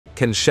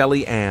Can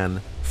Shelly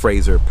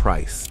Fraser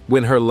Pryce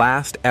win her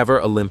last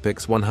ever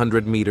Olympics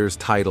 100 meters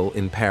title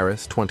in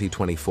Paris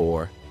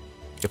 2024?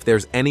 If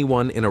there's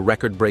anyone in a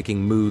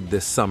record-breaking mood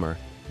this summer,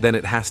 then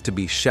it has to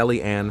be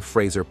Shelly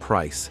Fraser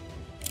Pryce.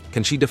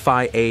 Can she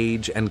defy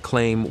age and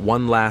claim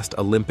one last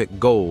Olympic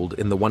gold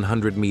in the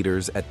 100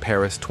 meters at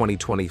Paris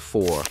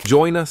 2024?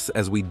 Join us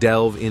as we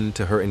delve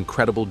into her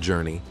incredible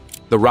journey,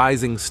 the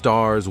rising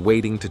stars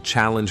waiting to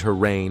challenge her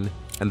reign,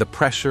 and the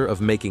pressure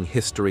of making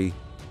history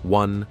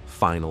one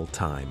final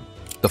time.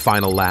 The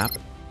final lap?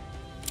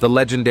 The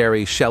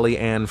legendary Shelly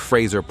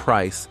Fraser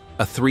Pryce,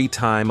 a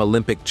three-time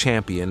Olympic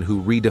champion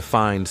who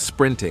redefined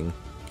sprinting,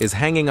 is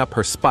hanging up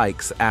her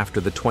spikes after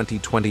the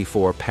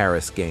 2024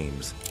 Paris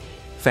Games.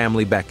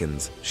 Family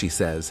beckons, she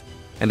says,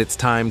 and it's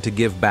time to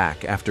give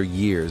back after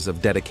years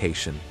of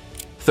dedication.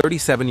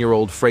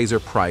 37-year-old Fraser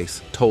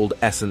Pryce told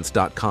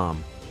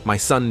Essence.com, "My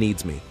son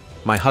needs me.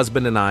 My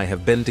husband and I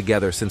have been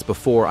together since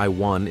before I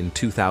won in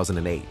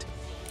 2008.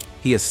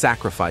 He has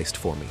sacrificed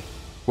for me.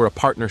 We're a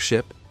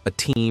partnership, a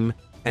team,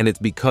 and it's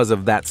because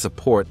of that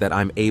support that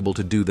I'm able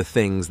to do the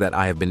things that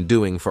I have been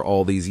doing for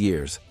all these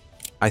years.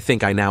 I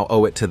think I now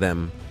owe it to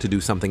them to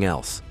do something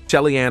else."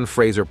 Shelly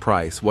Fraser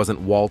Pryce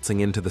wasn't waltzing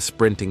into the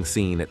sprinting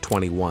scene at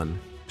 21.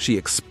 She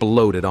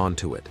exploded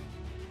onto it.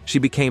 She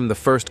became the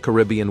first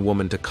Caribbean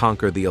woman to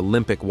conquer the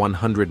Olympic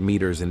 100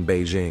 meters in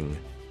Beijing,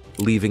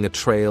 leaving a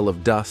trail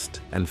of dust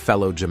and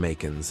fellow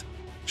Jamaicans.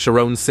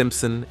 Sharon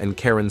Simpson and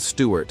Karen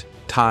Stewart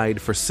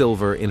tied for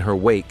silver in her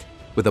wake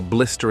with a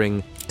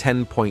blistering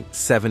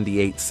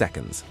 10.78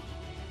 seconds.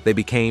 They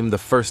became the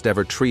first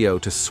ever trio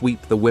to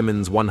sweep the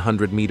women's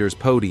 100 meters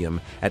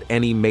podium at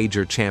any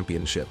major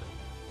championship.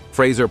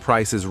 Fraser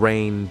Pryce's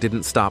reign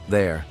didn't stop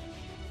there.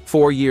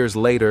 4 years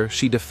later,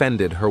 she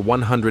defended her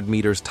 100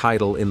 meters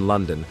title in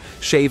London,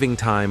 shaving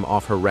time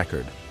off her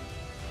record.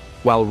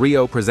 While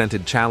Rio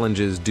presented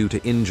challenges due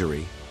to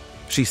injury,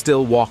 she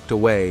still walked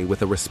away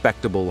with a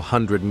respectable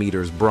 100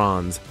 meters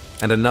bronze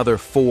and another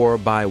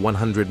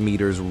 4x100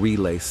 meters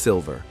relay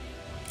silver.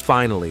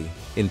 Finally,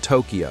 in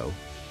Tokyo,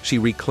 she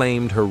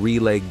reclaimed her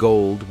relay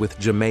gold with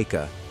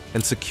Jamaica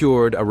and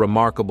secured a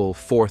remarkable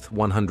fourth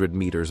 100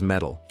 meters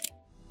medal.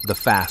 The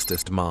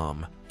fastest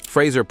mom.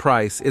 Fraser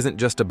Pryce isn't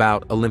just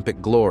about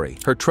Olympic glory.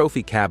 Her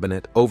trophy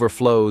cabinet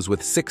overflows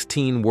with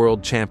 16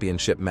 world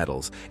championship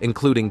medals,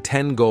 including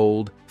 10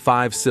 gold,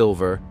 5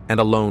 silver, and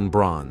a lone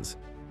bronze.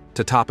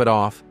 To top it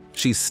off,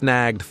 she's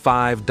snagged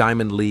 5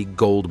 Diamond League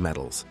gold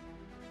medals.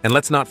 And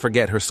let's not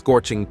forget her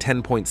scorching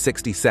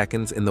 10.60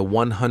 seconds in the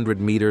 100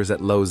 meters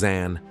at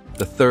Lausanne,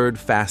 the third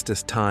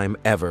fastest time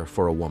ever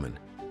for a woman.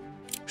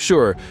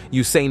 Sure,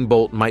 Usain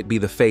Bolt might be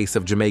the face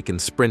of Jamaican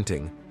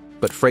sprinting,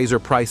 but Fraser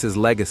Pryce's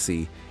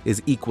legacy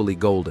is equally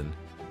golden.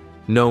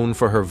 Known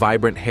for her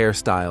vibrant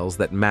hairstyles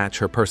that match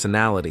her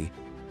personality,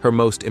 her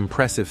most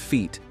impressive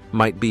feat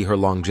might be her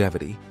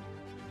longevity.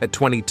 At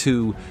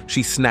 22,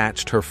 she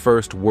snatched her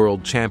first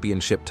world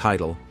championship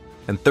title,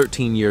 and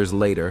 13 years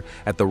later,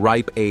 at the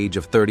ripe age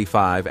of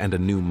 35 and a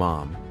new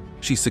mom,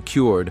 she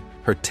secured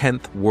her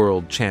 10th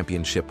world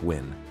championship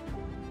win.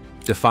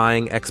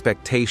 Defying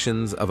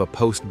expectations of a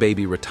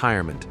post-baby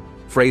retirement,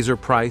 Fraser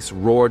Pryce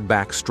roared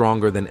back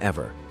stronger than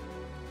ever.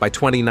 By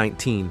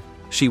 2019,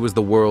 she was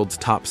the world's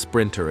top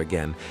sprinter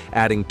again,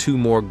 adding 2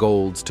 more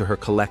golds to her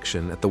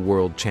collection at the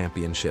World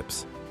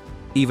Championships.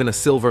 Even a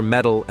silver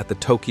medal at the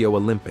Tokyo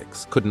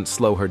Olympics couldn't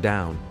slow her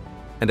down,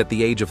 and at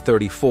the age of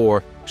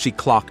 34, she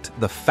clocked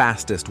the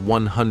fastest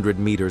 100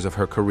 meters of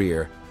her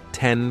career,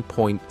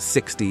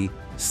 10.60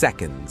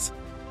 seconds.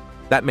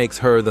 That makes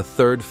her the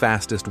third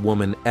fastest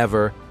woman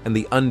ever and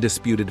the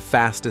undisputed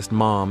fastest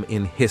mom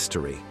in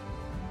history.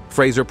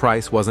 Fraser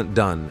Pryce wasn't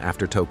done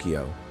after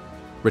Tokyo.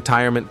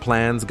 Retirement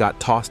plans got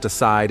tossed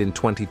aside in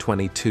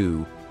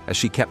 2022 as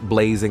she kept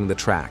blazing the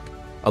track,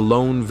 a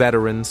lone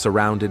veteran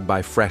surrounded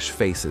by fresh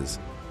faces.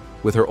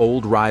 With her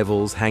old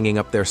rivals hanging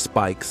up their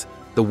spikes,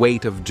 the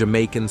weight of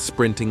Jamaican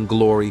sprinting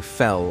glory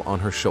fell on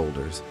her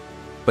shoulders.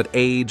 But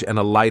age and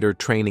a lighter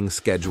training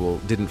schedule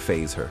didn't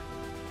faze her.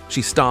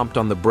 She stomped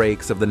on the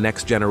brakes of the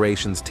next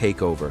generation's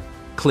takeover,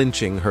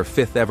 clinching her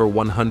 5th ever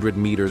 100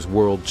 meters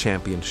world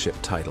championship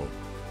title.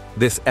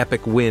 This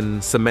epic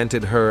win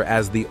cemented her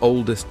as the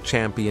oldest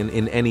champion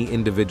in any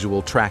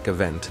individual track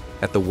event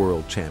at the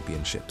World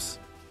Championships.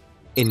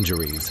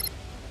 Injuries.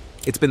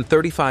 It's been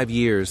 35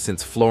 years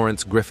since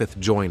Florence Griffith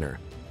Joyner,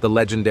 the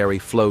legendary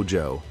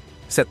Flojo,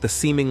 set the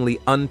seemingly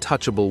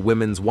untouchable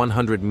women's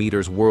 100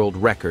 meters world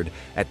record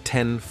at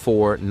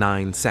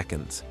 10.49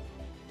 seconds.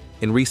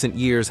 In recent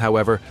years,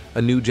 however,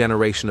 a new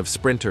generation of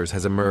sprinters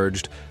has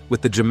emerged,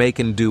 with the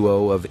Jamaican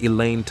duo of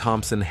Elaine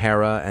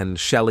Thompson-Herah and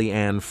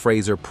Shelly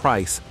Fraser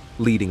Pryce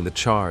leading the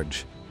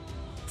charge.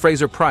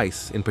 Fraser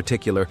Pryce, in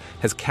particular,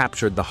 has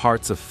captured the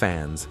hearts of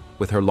fans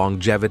with her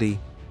longevity,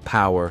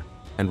 power,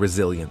 and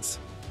resilience.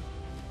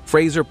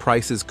 Fraser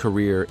Pryce's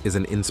career is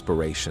an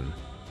inspiration.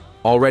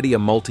 Already a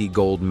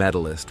multi-gold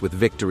medalist with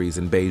victories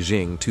in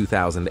Beijing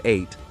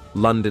 2008,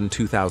 London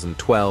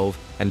 2012,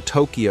 and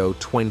Tokyo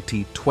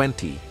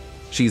 2020,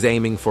 She's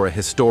aiming for a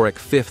historic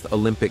 5th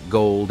Olympic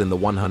gold in the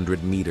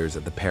 100 meters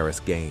at the Paris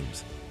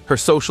Games. Her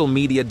social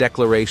media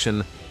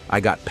declaration, "I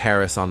got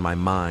Paris on my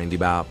mind,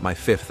 about my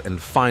 5th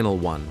and final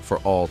one for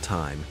all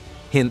time,"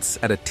 hints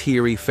at a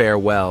teary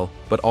farewell,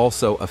 but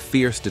also a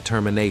fierce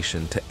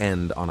determination to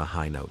end on a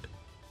high note.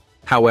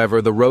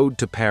 However, the road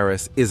to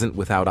Paris isn't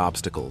without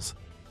obstacles.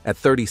 At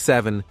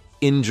 37,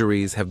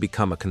 injuries have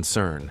become a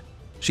concern.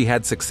 She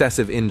had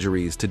successive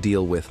injuries to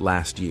deal with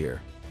last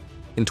year.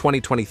 In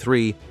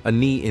 2023, a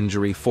knee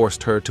injury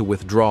forced her to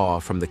withdraw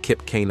from the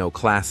Kip Keino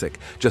Classic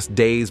just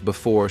days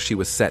before she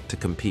was set to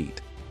compete.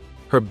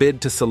 Her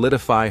bid to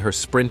solidify her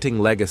sprinting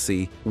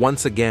legacy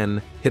once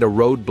again hit a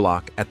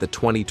roadblock at the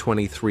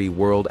 2023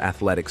 World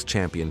Athletics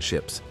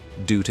Championships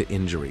due to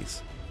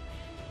injuries.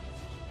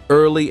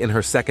 Early in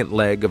her second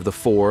leg of the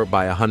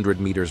 4x100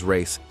 meters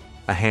race,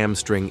 a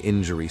hamstring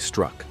injury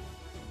struck.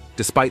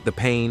 Despite the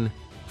pain,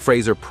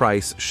 Fraser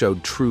Pryce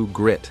showed true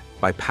grit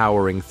by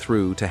powering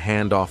through to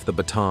hand off the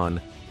baton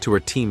to her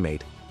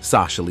teammate,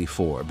 Shelly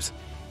Forbes.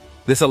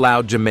 This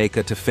allowed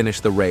Jamaica to finish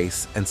the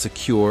race and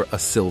secure a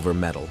silver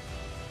medal.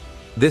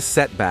 This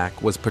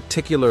setback was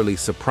particularly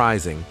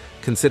surprising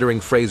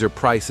considering Fraser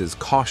Pryce's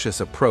cautious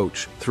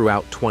approach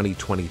throughout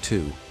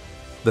 2022.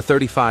 The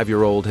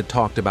 35-year-old had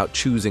talked about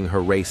choosing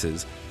her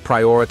races,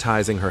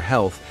 prioritizing her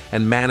health,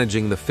 and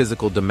managing the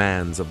physical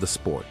demands of the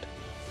sport.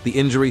 The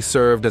injury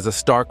served as a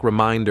stark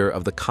reminder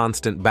of the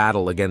constant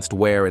battle against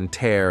wear and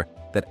tear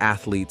that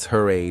athletes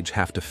her age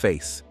have to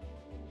face.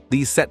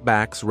 These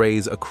setbacks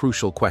raise a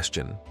crucial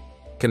question.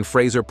 Can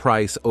Fraser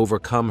Pryce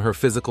overcome her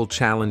physical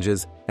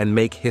challenges and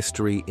make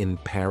history in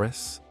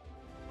Paris?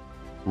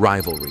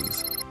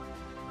 Rivalries.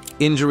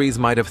 Injuries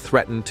might have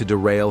threatened to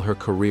derail her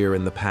career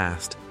in the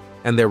past,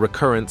 and their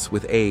recurrence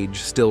with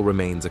age still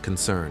remains a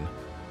concern.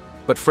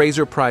 But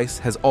Fraser Pryce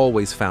has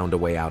always found a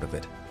way out of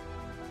it.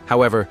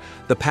 However,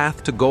 the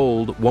path to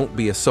gold won't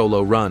be a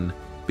solo run,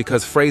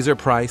 because Fraser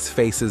Pryce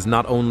faces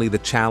not only the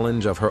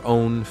challenge of her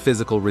own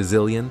physical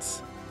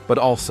resilience, but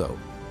also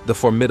the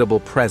formidable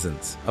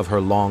presence of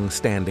her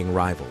long-standing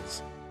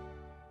rivals.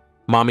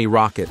 Mommy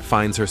Rocket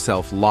finds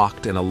herself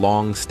locked in a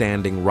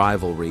long-standing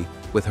rivalry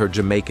with her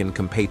Jamaican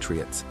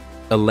compatriots,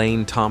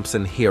 Elaine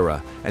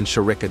Thompson-Herah and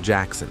Shericka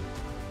Jackson.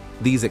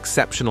 These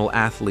exceptional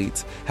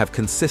athletes have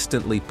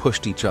consistently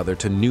pushed each other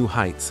to new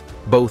heights,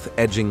 both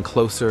edging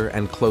closer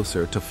and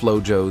closer to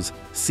FloJo's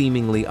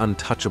seemingly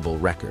untouchable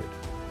record.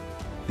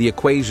 The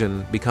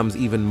equation becomes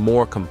even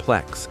more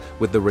complex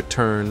with the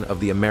return of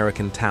the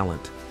American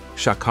talent,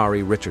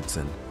 Sha'Carri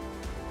Richardson.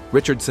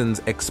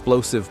 Richardson's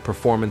explosive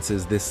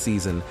performances this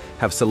season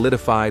have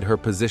solidified her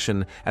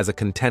position as a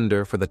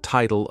contender for the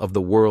title of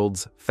the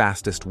world's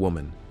fastest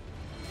woman.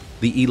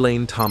 The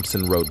Elaine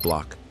Thompson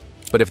roadblock.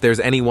 But if there's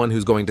anyone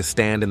who's going to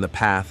stand in the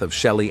path of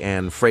Shelly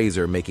Ann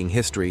Fraser making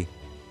history,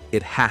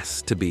 it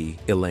has to be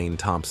Elaine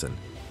Thompson.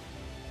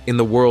 In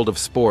the world of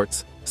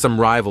sports, some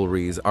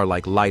rivalries are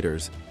like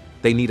lighters.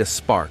 They need a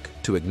spark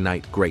to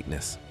ignite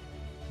greatness.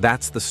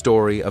 That's the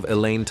story of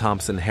Elaine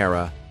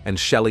Thompson-Herah and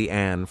Shelly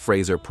Ann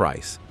Fraser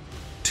Pryce,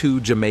 two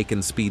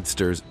Jamaican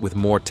speedsters with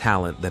more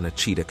talent than a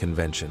cheetah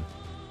convention.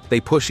 They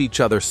push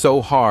each other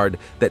so hard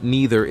that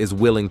neither is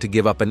willing to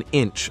give up an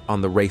inch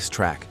on the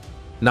racetrack.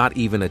 Not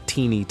even a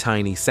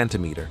teeny-tiny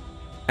centimeter.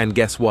 And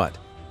guess what?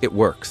 It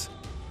works.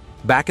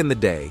 Back in the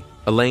day,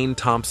 Elaine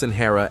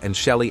Thompson-Herah and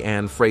Shelly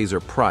Ann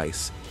Fraser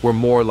Pryce were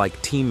more like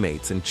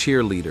teammates and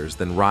cheerleaders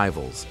than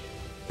rivals.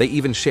 They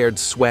even shared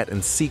sweat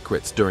and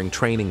secrets during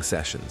training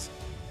sessions.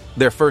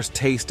 Their first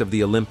taste of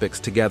the Olympics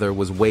together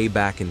was way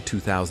back in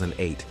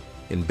 2008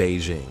 in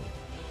Beijing.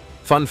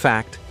 Fun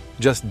fact,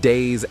 just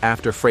days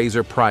after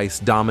Fraser Pryce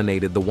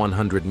dominated the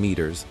 100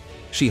 meters,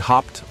 she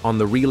hopped on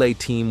the relay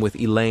team with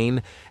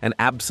Elaine and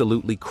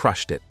absolutely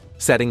crushed it,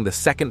 setting the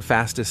second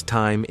fastest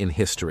time in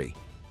history.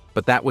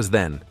 But that was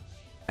then,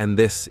 and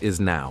this is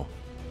now.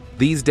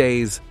 These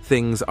days,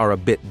 things are a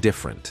bit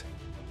different.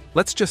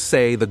 Let's just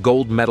say the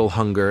gold medal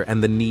hunger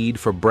and the need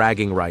for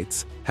bragging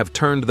rights have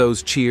turned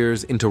those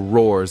cheers into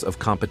roars of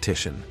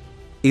competition.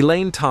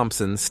 Elaine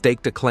Thompson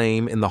staked a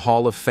claim in the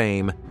Hall of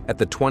Fame at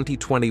the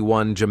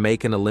 2021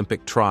 Jamaican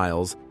Olympic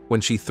Trials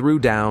when she threw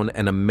down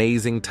an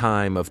amazing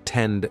time of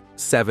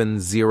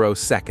 10.70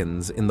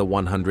 seconds in the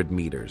 100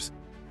 meters,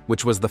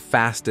 which was the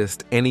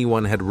fastest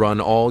anyone had run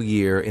all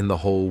year in the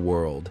whole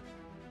world.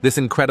 This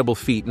incredible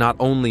feat not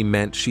only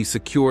meant she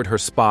secured her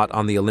spot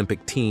on the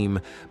Olympic team,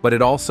 but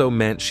it also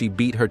meant she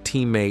beat her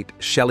teammate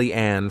Shelly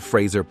Ann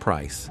Fraser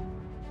Pryce.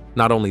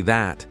 Not only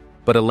that,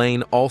 but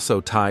Elaine also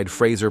tied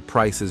Fraser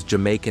Pryce's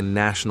Jamaican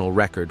national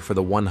record for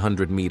the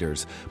 100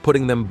 meters,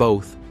 putting them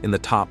both in the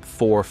top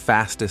 4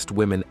 fastest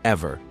women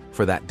ever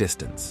for that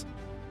distance.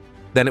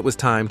 Then it was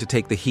time to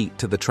take the heat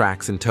to the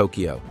tracks in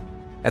Tokyo.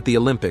 At the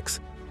Olympics,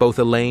 both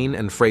Elaine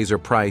and Fraser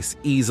Pryce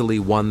easily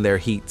won their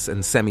heats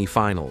and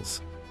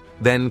semi-finals.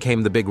 Then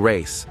came the big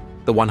race,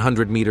 the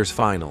 100 meters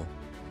final.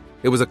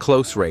 It was a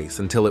close race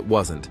until it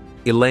wasn't.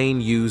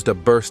 Elaine used a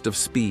burst of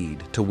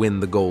speed to win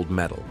the gold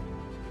medal.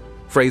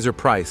 Fraser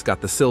Pryce got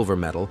the silver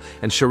medal,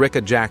 and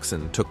Shericka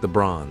Jackson took the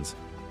bronze.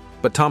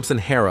 But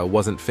Thompson-Herah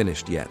wasn't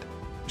finished yet.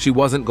 She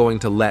wasn't going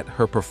to let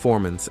her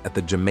performance at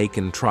the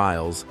Jamaican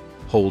trials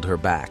hold her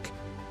back.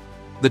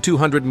 The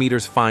 200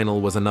 meters final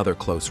was another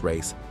close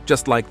race,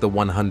 just like the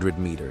 100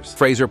 meters.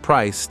 Fraser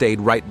Pryce stayed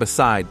right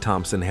beside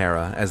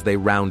Thompson-Herah as they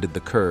rounded the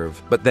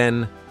curve, but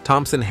then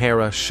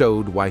Thompson-Herah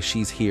showed why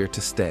she's here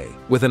to stay.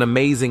 With an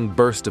amazing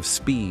burst of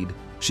speed,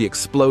 she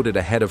exploded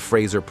ahead of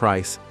Fraser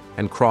Pryce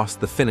and crossed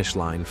the finish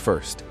line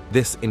first.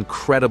 This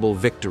incredible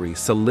victory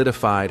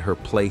solidified her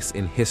place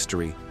in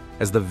history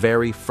as the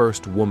very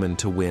first woman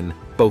to win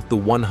both the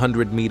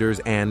 100 meters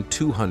and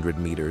 200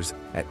 meters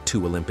at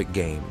 2 Olympic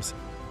Games,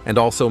 and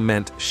also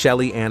meant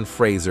Shelly Ann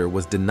Fraser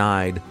was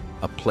denied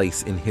a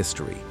place in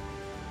history.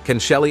 Can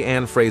Shelly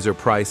Ann Fraser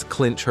Pryce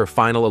clinch her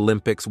final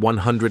Olympics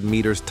 100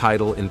 meters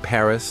title in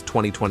Paris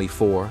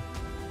 2024?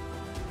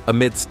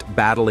 Amidst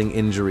battling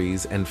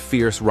injuries and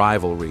fierce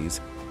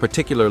rivalries,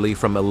 particularly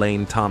from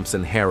Elaine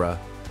Thompson-Herah,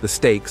 the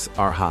stakes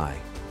are high.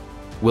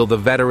 Will the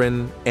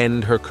veteran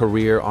end her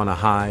career on a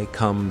high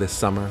come this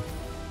summer?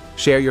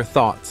 Share your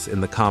thoughts in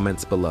the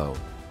comments below.